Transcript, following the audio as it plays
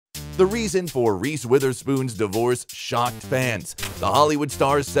The reason for Reese Witherspoon's divorce shocked fans. The Hollywood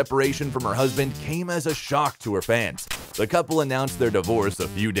star's separation from her husband came as a shock to her fans. The couple announced their divorce a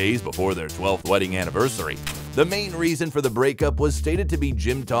few days before their 12th wedding anniversary. The main reason for the breakup was stated to be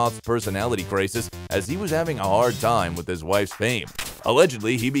Jim Toth's personality crisis, as he was having a hard time with his wife's fame.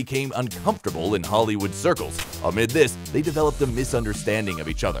 Allegedly, he became uncomfortable in Hollywood circles. Amid this, they developed a misunderstanding of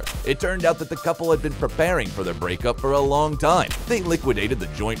each other. It turned out that the couple had been preparing for their breakup for a long time. They liquidated the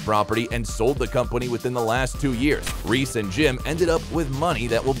joint property and sold the company within the last 2 years. Reese and Jim ended up with money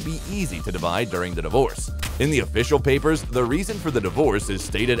that will be easy to divide during the divorce. In the official papers, the reason for the divorce is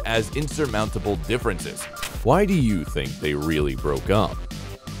stated as insurmountable differences. Why do you think they really broke up?